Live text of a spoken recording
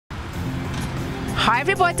Hi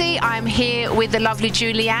everybody, I'm here with the lovely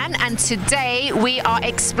Julianne, and today we are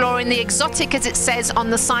exploring the exotic, as it says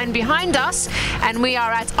on the sign behind us, and we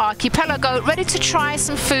are at Archipelago, ready to try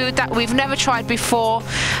some food that we've never tried before.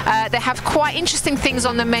 They have quite interesting things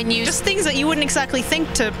on the menu. Just things that you wouldn't exactly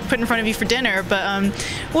think to put in front of you for dinner, but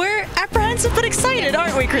we're apprehensive but excited,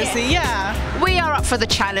 aren't we, Chrissy? Yeah. We are up for the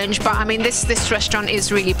challenge, but I mean this restaurant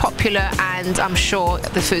is really popular and I'm sure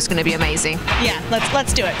the food's going to be amazing. Yeah,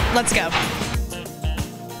 let's do it. Let's go.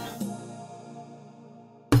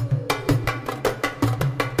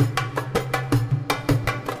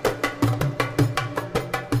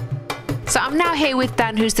 So I'm now here with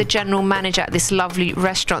Dan, who's the general manager at this lovely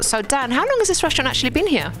restaurant. So Dan, how long has this restaurant actually been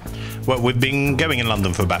here? Well, we've been going in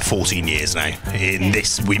London for about 14 years now.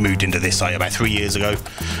 We moved into this site about 3 years ago,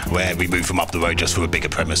 where we moved from up the road just for a bigger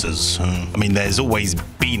premises. I mean, there's always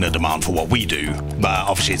been a demand for what we do, but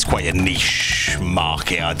obviously it's quite a niche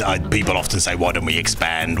market. People often say, why don't we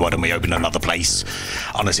expand? Why don't we open another place?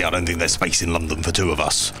 Honestly, I don't think there's space in London for two of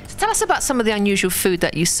us. Tell us about some of the unusual food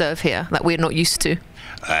that you serve here that we're not used to.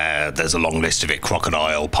 There's a long list of it: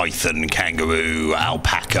 crocodile, python, kangaroo,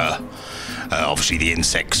 alpaca. Obviously the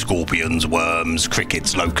insects, scorpions, worms,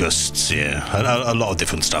 crickets, locusts, yeah, a lot of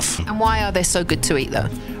different stuff. And why are they so good to eat though?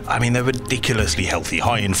 I mean, they're ridiculously healthy,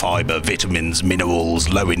 high in fibre, vitamins, minerals,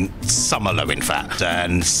 some are low in fat,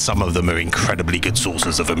 and some of them are incredibly good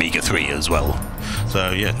sources of omega-3 as well.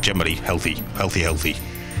 So yeah, generally healthy.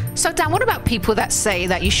 So Dan, what about people that say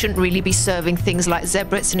that you shouldn't really be serving things like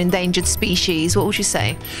zebra, it's an endangered species? What would you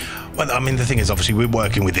say? Well, I mean, the thing is, obviously, we're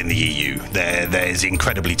working within the EU. There's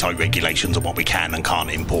incredibly tight regulations on what we can and can't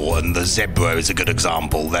import, and the zebra is a good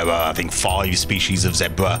example. There are, I think, 5 species of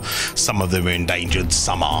zebra. Some of them are endangered,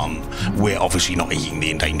 some aren't. We're obviously not eating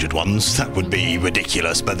the endangered ones. That would be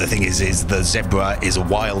ridiculous. But the thing is the zebra is a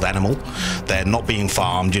wild animal. They're not being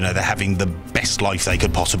farmed. You know, they're having the best life they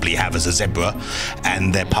could possibly have as a zebra,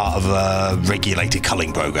 and they're part of a regulated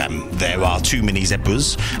culling program. There are too many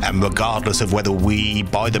zebras, and regardless of whether we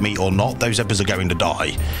buy the meat or not, those zebras are going to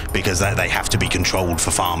die because they have to be controlled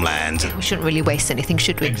for farmland. We shouldn't really waste anything,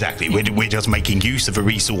 should we? Exactly. We're just making use of a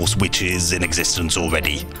resource which is in existence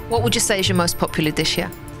already. What would you say is your most popular dish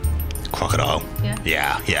here? Crocodile.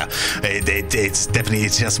 Yeah. It's definitely,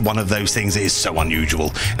 it's just one of those things that is so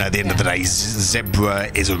unusual. And at the end of the day,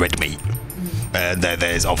 zebra is a red meat.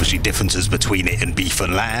 There's obviously differences between it and beef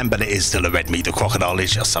and lamb, but it is still a red meat. The crocodile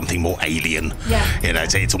is just something more alien. Yeah. You know,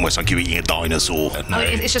 it's almost like you're eating a dinosaur. No.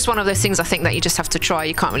 I mean, it's just one of those things I think that you just have to try.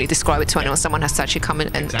 You can't really describe it to anyone. Someone has to actually come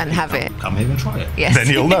in and have it. Come here and try it. Yes. Then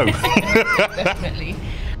you'll know. Definitely.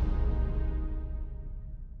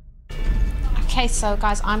 Okay, so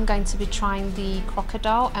guys, I'm going to be trying the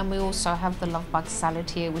crocodile, and we also have the love bug salad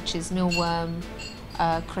here, which is mealworm,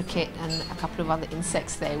 cricket and a couple of other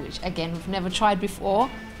insects there, which again we've never tried before,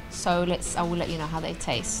 so I will let you know how they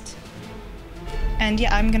taste. And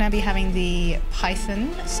yeah, I'm gonna be having the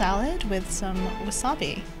python salad with some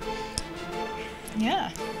wasabi. Yeah.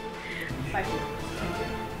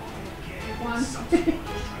 1,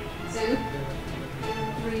 2,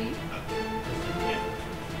 3.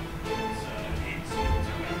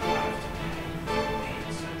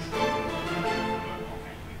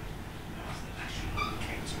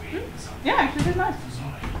 Yeah, actually, it's nice.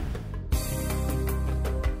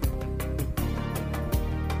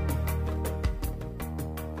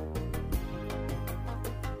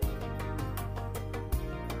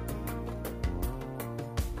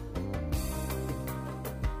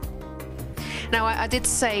 Now, I did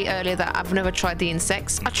say earlier that I've never tried the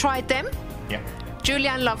insects. I tried them. Yeah.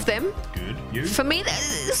 Julianne loved them. Good. You? For me,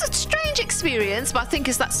 it's a strange experience, but I think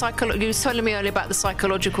it's that you were telling me earlier about the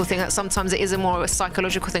psychological thing, that sometimes it is more of a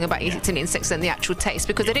psychological thing about eating insects than the actual taste,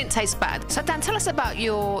 because they didn't taste bad. So Dan, tell us about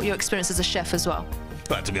your experience as a chef as well.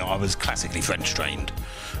 But to be honest, I was classically French trained,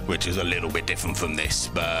 which is a little bit different from this.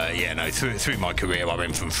 But yeah, no, through my career, I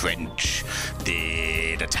went from French,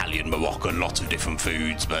 did Italian, Moroccan, lots of different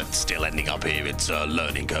foods, but still ending up here, it's a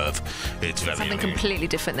learning curve. It's very something completely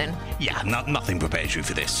different then. Yeah, nothing prepares you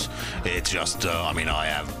for this. It's just, I mean, I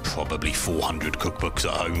have probably 400 cookbooks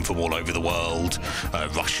at home from all over the world.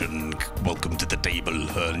 Russian, welcome to the table,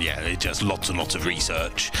 and yeah, it's just lots and lots of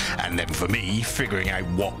research. And then for me, figuring out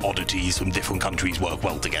what oddities from different countries work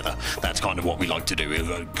well together. That's kind of what we like to do.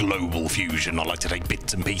 A global fusion. I like to take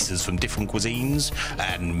bits and pieces from different cuisines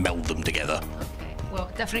and meld them together. Okay. Well,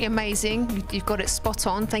 definitely amazing. You've got it spot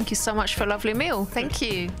on. Thank you so much for a lovely meal. Thank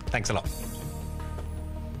you. Thanks a lot.